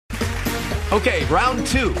Okay, round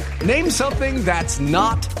two. Name something that's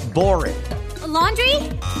not boring. A laundry?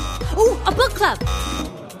 Ooh, a book club.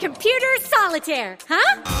 Computer solitaire,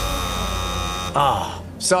 huh? Ah,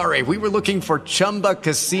 sorry, we were looking for Chumba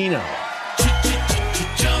Casino.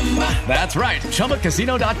 That's right,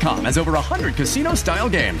 ChumbaCasino.com has over 100 casino-style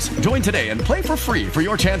games. Join today and play for free for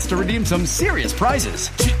your chance to redeem some serious prizes.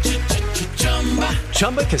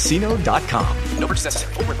 ChumbaCasino.com. No purchase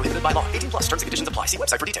necessary. Void where prohibited by law. 18 plus. Terms and conditions apply. See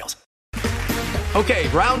website for details. Okay,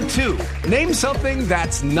 round two. Name something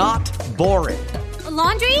that's not boring. A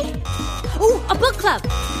laundry? Ooh, a book club.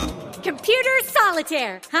 Computer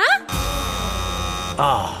solitaire, huh?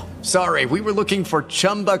 Ah, sorry, we were looking for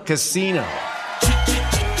Chumba Casino.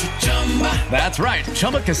 That's right,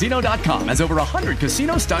 ChumbaCasino.com has over 100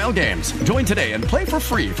 casino-style games. Join today and play for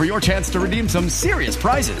free for your chance to redeem some serious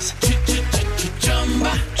prizes.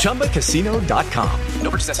 ChumbaCasino.com. No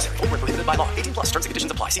purchase necessary. Void where prohibited by law. 18 plus. Terms and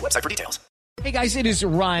conditions apply. See website for details. Hey guys, it is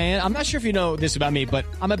Ryan. I'm not sure if you know this about me, but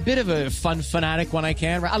I'm a bit of a fun fanatic when I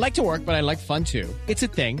can. I like to work, but I like fun too. It's a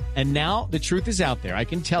thing. And now the truth is out there. I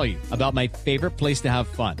can tell you about my favorite place to have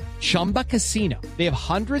fun. Chumba Casino. They have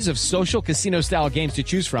hundreds of social casino style games to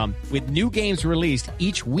choose from with new games released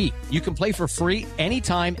each week. You can play for free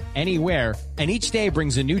anytime, anywhere. And each day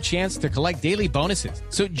brings a new chance to collect daily bonuses.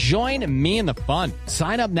 So join me in the fun.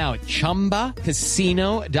 Sign up now at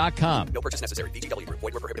ChumbaCasino.com. No purchase necessary. VGW. Void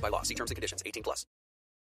where prohibited by law. See terms and conditions. 18 plus.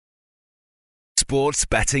 Sports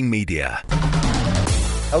Betting Media.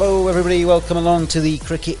 Hello everybody, welcome along to the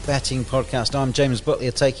Cricket Betting Podcast. I'm James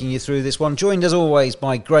Butler taking you through this one, joined as always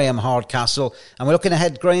by Graham Hardcastle, and we're looking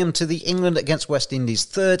ahead, Graham, to the England against West Indies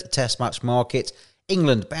third test match market.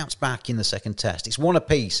 England bounced back in the second test. It's one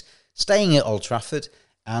apiece, staying at Old Trafford,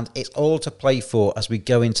 and it's all to play for as we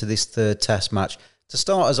go into this third test match. To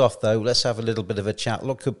start us off though, let's have a little bit of a chat,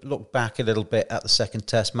 look back a little bit at the second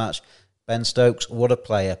test match. Ben Stokes, what a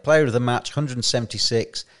player. Player of the match,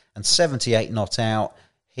 176 and 78 not out.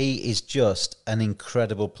 He is just an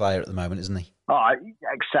incredible player at the moment, isn't he? Oh,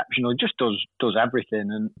 exceptional. He just does everything,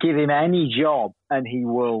 and give him any job and he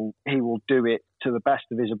will do it to the best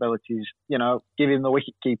of his abilities. You know, give him the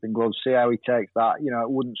wicket-keeping gloves, see how he takes that. You know, it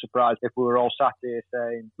wouldn't surprise if we were all sat here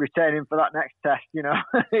saying, retain him for that next test, you know.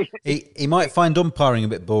 he might find umpiring a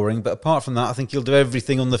bit boring, but apart from that, I think he'll do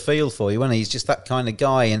everything on the field for you, won't he? He's just that kind of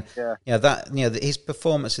guy. And his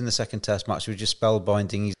performance in the second test match was just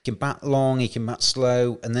spellbinding. He can bat long, he can bat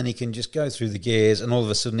slow, and then he can just go through the gears, and all of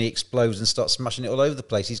a sudden he explodes and starts smashing it all over the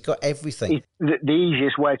place. He's got everything. The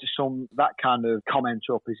easiest way to sum that kind of comment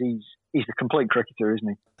up is he's the complete cricketer, isn't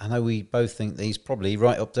he? I know we both think that he's probably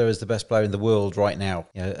right up there as the best player in the world right now.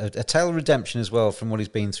 You know, a tale of redemption as well from what he's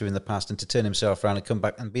been through in the past, and to turn himself around and come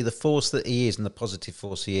back and be the force that he is and the positive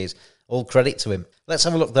force he is. All credit to him. Let's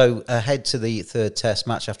have a look, though, ahead to the third test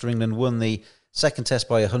match after England won the second test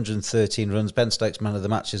by 113 runs. Ben Stokes, man of the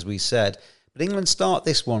match, as we said. But England start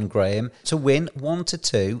this one, Graham, to win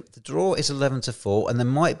 1-2. The draw is 11-4, and there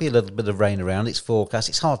might be a little bit of rain around. It's forecast.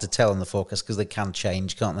 It's hard to tell on the forecast because they can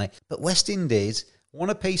change, can't they? But West Indies, one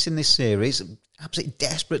apiece in this series, absolutely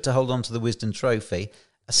desperate to hold on to the Wisden Trophy.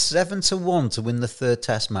 A 7-1 to win the third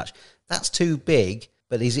test match. That's too big,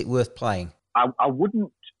 but is it worth playing? I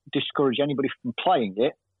wouldn't discourage anybody from playing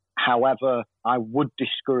it. However, I would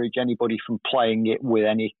discourage anybody from playing it with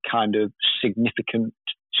any kind of significant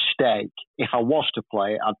stake. If I was to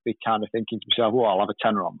play it, I'd be kind of thinking to myself, well, I'll have a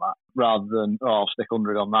tenner on that, rather than, I'll stick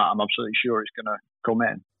 100 on that. I'm absolutely sure it's going to come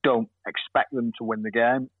in. Don't expect them to win the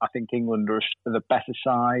game. I think England are the better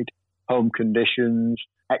side, home conditions,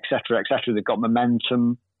 etc., etc. They've got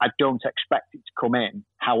momentum. I don't expect it to come in.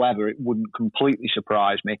 However, it wouldn't completely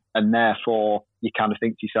surprise me. And therefore, you kind of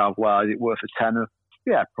think to yourself, well, is it worth a tenner?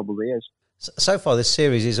 Yeah, it probably is. So far, this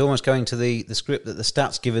series is almost going to the script that the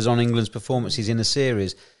stats give us on England's performances in a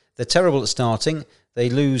series. They're terrible at starting. They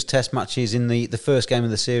lose test matches in the first game of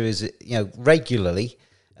the series, regularly,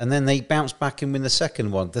 and then they bounce back and win the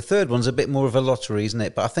second one. The third one's a bit more of a lottery, isn't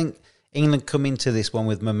it? But I think England come into this one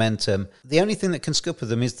with momentum. The only thing that can scupper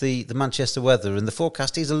them is the Manchester weather, and the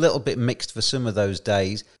forecast is a little bit mixed for some of those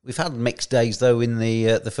days. We've had mixed days, though, in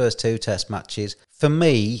the first two test matches. For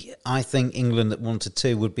me, I think England at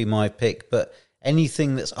 1-2 would be my pick, but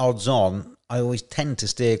anything that's odds on, I always tend to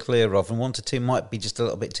steer clear of, and 1-2 might be just a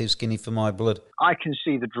little bit too skinny for my blood. I can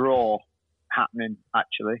see the draw happening,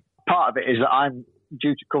 actually. Part of it is that I'm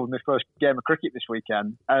due to cover my first game of cricket this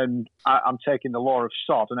weekend, and I'm taking the law of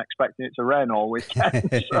sod and expecting it to rain all weekend.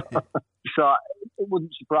 so it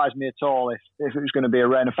wouldn't surprise me at all if it was going to be a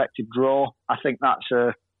rain-affected draw. I think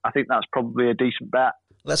that's probably a decent bet.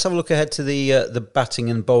 Let's have a look ahead to the batting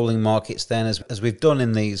and bowling markets then, as we've done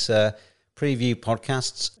in these preview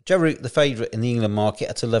podcasts. Joe Root, the favourite in the England market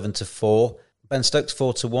at 11-4. Ben Stokes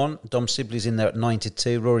 4-1. Dom Sibley's in there at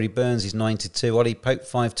 9-2. Rory Burns is 9-2. Ollie Pope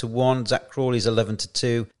 5-1. Zach Crawley's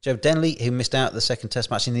 11-2. Joe Denley, who missed out the second Test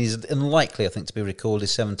match and is unlikely, I think, to be recalled,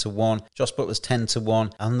 is 7-1. Josh Butler's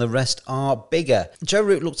 10-1, and the rest are bigger. Joe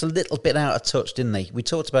Root looked a little bit out of touch, didn't he? We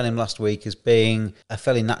talked about him last week as being a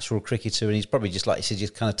fairly natural cricketer, and he's probably just, like you said,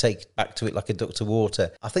 just kind of take back to it like a duck to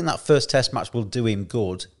water. I think that first Test match will do him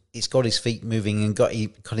good. It's got his feet moving and got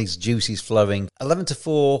his juices flowing.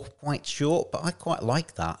 11-4, quite short, but I quite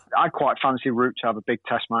like that. I quite fancy Root to have a big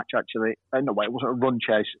Test match, actually. No way, it wasn't a run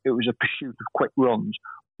chase. It was a pursuit of quick runs.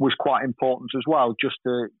 Was quite important as well, just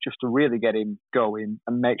to really get him going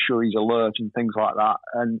and make sure he's alert and things like that.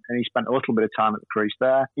 And he spent a little bit of time at the crease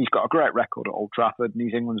there. He's got a great record at Old Trafford, and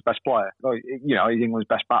he's England's best player. You know, he's England's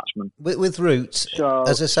best batsman. With Root, so,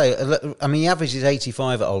 as I say, I mean, he averages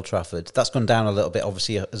 85 at Old Trafford. That's gone down a little bit,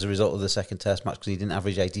 obviously, as a result of the second Test match, because he didn't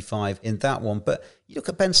average 85 in that one. But you look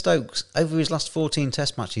at Ben Stokes, over his last 14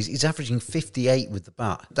 Test matches, he's averaging 58 with the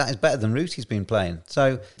bat. That is better than Root he's been playing.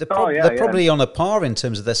 So they're probably on a par in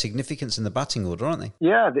terms of their significance in the batting order, aren't they?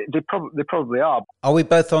 Yeah, they probably are. Are we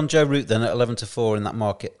both on Joe Root then at 11-4 in that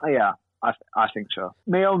market? Yeah, I think so.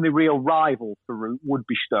 My only real rival for Root would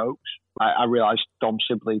be Stokes. I realised Dom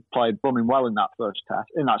Sibley played bumming well in that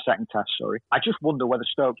second test. I just wonder whether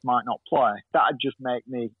Stokes might not play. That'd just make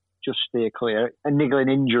me just steer clear. A niggling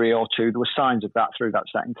injury or two, there were signs of that through that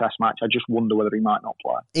second Test match. I just wonder whether he might not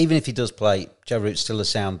play. Even if he does play, Joe Root's still a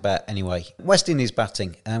sound bet anyway. West Indies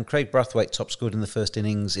batting. Craig Brathwaite top scored in the first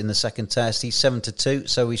innings in the second Test. He's 7-2,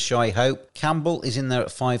 so is Shy Hope. Campbell is in there at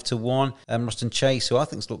 5-1. Ruston Chase, who I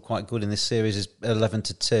think's looked quite good in this series, is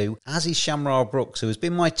 11-2. As is Shamrar Brooks, who has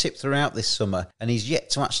been my tip throughout this summer, and he's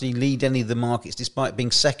yet to actually lead any of the markets, despite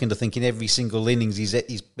being second, I think, in every single innings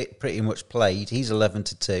he's pretty much played. He's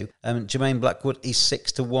 11-2. Jermaine Blackwood is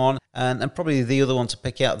 6-1, and probably the other one to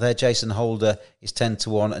pick out there, Jason Holder, is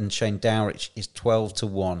 10-1, and Shane Dowrich is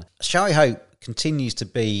 12-1. Shy Hope continues to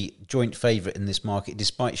be joint favourite in this market,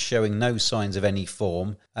 despite showing no signs of any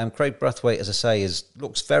form. Craig Brathwaite, as I say,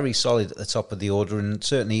 looks very solid at the top of the order, and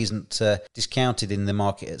certainly isn't discounted in the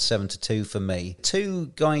market at 7-2 for me.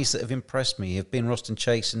 Two guys that have impressed me have been Ruston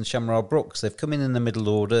Chase and Shamrar Brooks. They've come in the middle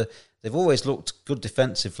order. They've always looked good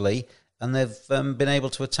defensively, and they've been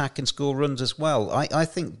able to attack and score runs as well. I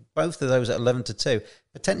think both of those at 11-2,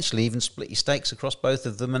 potentially even split your stakes across both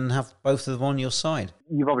of them and have both of them on your side.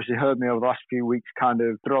 You've obviously heard me over the last few weeks kind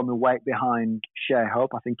of throw the weight behind Shea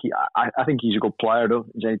Hope. I think he's a good player. There's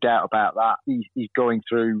any doubt about that. He's going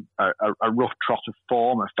through a rough trot of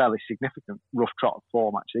form, a fairly significant rough trot of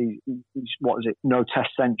form, actually. He's no Test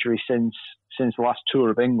century since the last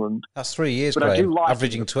tour of England. That's 3 years, Graham,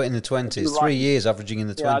 averaging in the 20s. 3 years averaging in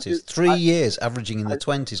the 20s. 3 years averaging in the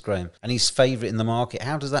 20s, Graham. And he's favourite in the market.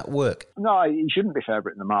 How does that work? No, he shouldn't be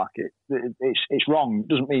favourite in the market. It's wrong. It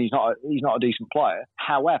doesn't mean he's not a decent player.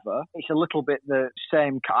 However, it's a little bit the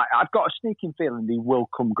same. I've got a sneaking feeling he will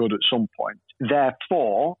come good at some point.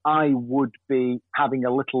 Therefore, I would be having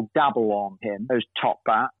a little dabble on him as top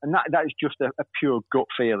bat. And that is just a pure gut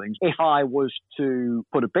feeling. If I was to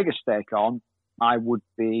put a bigger stake on, I would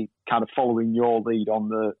be kind of following your lead on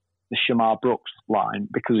the Shamrar Brooks line,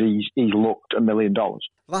 because he's looked $1 million.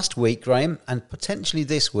 Last week, Graham, and potentially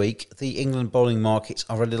this week, the England bowling markets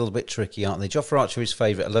are a little bit tricky, aren't they? Jofra Archer is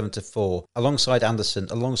favourite 11-4, alongside Anderson,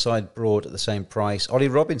 alongside Broad at the same price. Ollie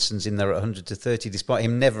Robinson's in there at 100-30, despite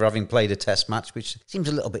him never having played a Test match, which seems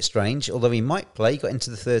a little bit strange, although he might play. He got into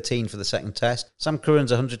the 13 for the second Test. Sam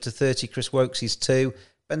Curran's 100-30, Chris Wokes is 2.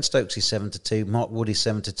 Ben Stokes is 7-2, Mark Wood is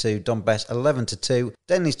 7-2, Don Best 11-2,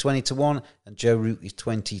 Denley's 20-1, and Joe Root is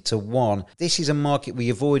 20-1. This is a market we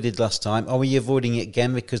avoided last time. Are we avoiding it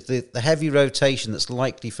again? Because the heavy rotation that's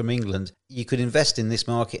likely from England, you could invest in this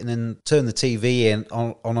market and then turn the TV in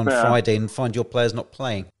on Friday and find your players not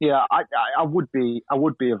playing. Yeah, I would be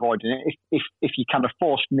avoiding it. If you kind of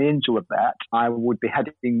forced me into a bet, I would be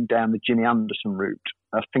heading down the Jimmy Anderson route.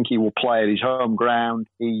 I think he will play at his home ground.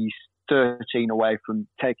 He's 13 away from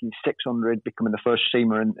taking 600, becoming the first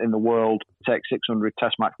seamer in the world to take 600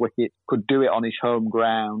 Test match wicket. Could do it on his home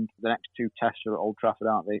ground. The next two Tests are at Old Trafford,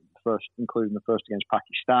 aren't they? First, including the first against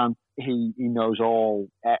Pakistan. He knows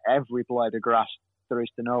every blade of grass there is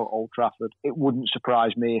to know at Old Trafford. It wouldn't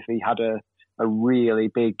surprise me if he had a really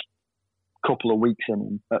big couple of weeks in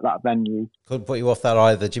him at that venue. Couldn't put you off that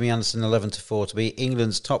either. Jimmy Anderson 11-4 to be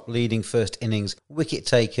England's top leading first innings wicket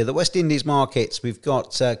taker. The West Indies markets, we've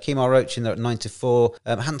got Kemar Roach in there at 9-4.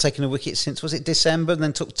 Hadn't taken a wicket since, was it December, and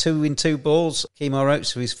then took 2 in 2 balls. Kemar Roach,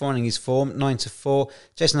 so he's finding his form, 9-4.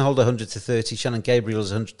 Jason Holder 100-30. Shannon Gabriel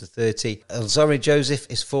is 100-30. Alzarri Joseph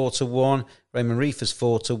is 4-1. Raymond Reef is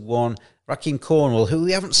 4-1. Rakeem Cornwall, who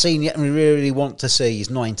we haven't seen yet and we really want to see, is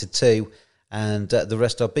 9-2. And the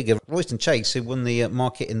rest are bigger. Royston Chase, who won the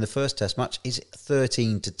market in the first Test match, is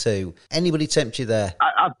 13-2. Anybody tempt you there?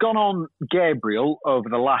 I've gone on Gabriel over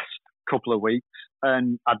the last couple of weeks,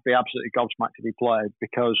 and I'd be absolutely gobsmacked if he played,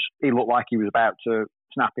 because he looked like he was about to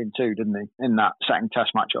snap in two, didn't he, in that second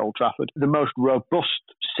Test match at Old Trafford. The most robust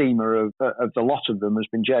seamer of the lot of them has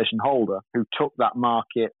been Jason Holder, who took that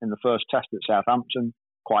market in the first Test at Southampton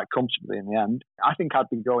quite comfortably in the end. I think I'd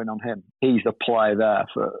be going on him. He's the player there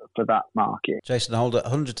for that market. Jason Holder,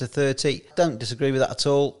 100-30. Don't disagree with that at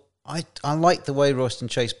all. I like the way Royston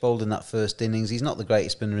Chase bowled in that first innings. He's not the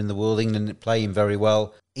greatest spinner in the world. England didn't play him very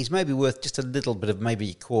well. He's maybe worth just a little bit of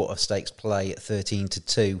maybe quarter stakes play at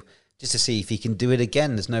 13-2, just to see if he can do it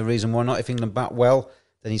again. There's no reason why not. If England bat well,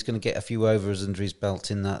 then he's going to get a few overs under his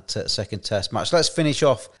belt in that second Test match. Let's finish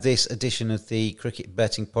off this edition of the Cricket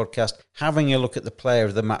Betting Podcast, having a look at the player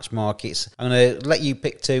of the match markets. I'm going to let you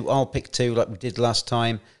pick 2. I'll pick 2 like we did last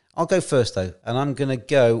time. I'll go first, though, and I'm going to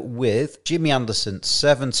go with Jimmy Anderson,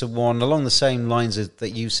 7-1, along the same lines as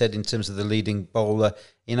that you said in terms of the leading bowler.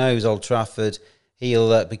 He knows Old Trafford.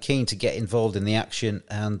 He'll be keen to get involved in the action,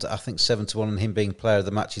 and I think 7-1 and him being player of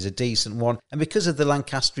the match is a decent one. And because of the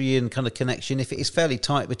Lancastrian kind of connection, if it is fairly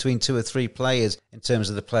tight between 2 or 3 players in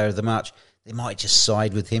terms of the player of the match, they might just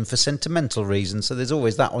side with him for sentimental reasons. So there's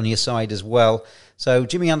always that on your side as well. So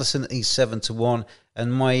Jimmy Anderson is 7-1,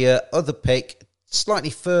 and my other pick,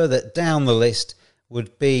 slightly further down the list,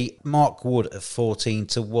 would be Mark Wood at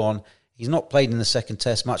 14-1. He's not played in the second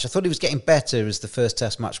Test match. I thought he was getting better as the first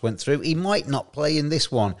Test match went through. He might not play in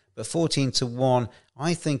this one, but 14-1,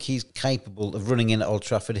 I think he's capable of running in at Old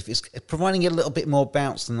Trafford. If it's providing a little bit more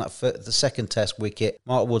bounce than that for the second Test wicket,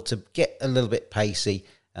 Mark Wood to get a little bit pacey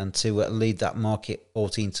and to lead that market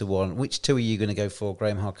 14-1. Which 2 are you going to go for,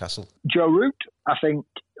 Graham Hardcastle? Joe Root, I think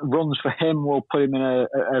runs for him will put him in a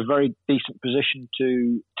very decent position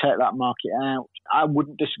to take that market out. I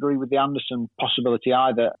wouldn't disagree with the Anderson possibility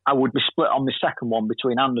either. I would be split on the second one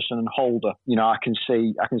between Anderson and Holder. You know, I can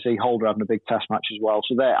see Holder having a big Test match as well.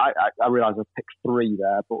 So there, I realise I've picked 3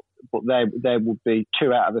 there, but there would be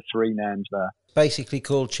 2 out of the 3 names there. Basically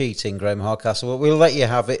called cheating, Graham Hardcastle. Well, we'll let you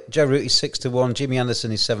have it. Joe Root is 6-1, Jimmy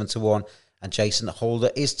Anderson is 7-1, and Jason Holder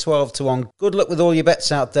is 12-1. Good luck with all your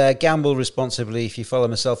bets out there. Gamble responsibly if you follow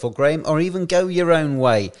myself or Graham, or even go your own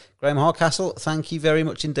way. Graham Hardcastle, thank you very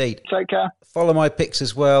much indeed. Take care. Follow my picks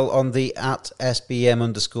as well on the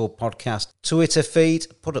 @SBM_podcast Twitter feed.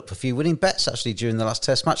 Put up a few winning bets actually during the last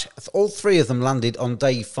Test match. All 3 of them landed on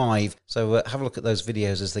day 5. So have a look at those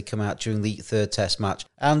videos as they come out during the third Test match.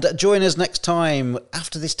 And join us next time.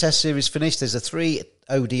 After this Test series finished, there's a 3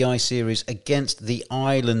 ODI series against the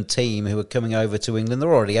Ireland team who are coming over to England.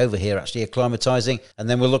 They're already over here actually acclimatising. And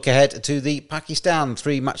then we'll look ahead to the Pakistan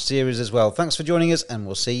 3-match series as well. Thanks for joining us, and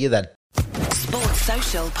we'll see you then. Sports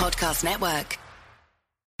Social Podcast Network.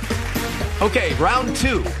 Okay, round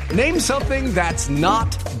 2. Name something that's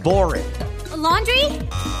not boring. A laundry?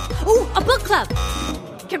 Ooh, a book club.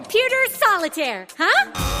 Computer solitaire,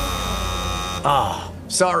 huh?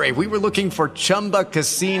 Sorry, we were looking for Chumba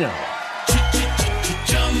Casino.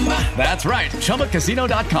 That's right.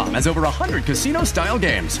 ChumbaCasino.com has over 100 casino-style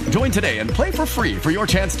games. Join today and play for free for your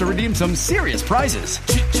chance to redeem some serious prizes.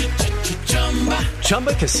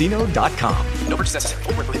 ChumbaCasino.com. No purchase necessary.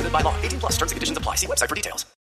 Void where prohibited by law. 18+ terms and conditions apply. See website for details.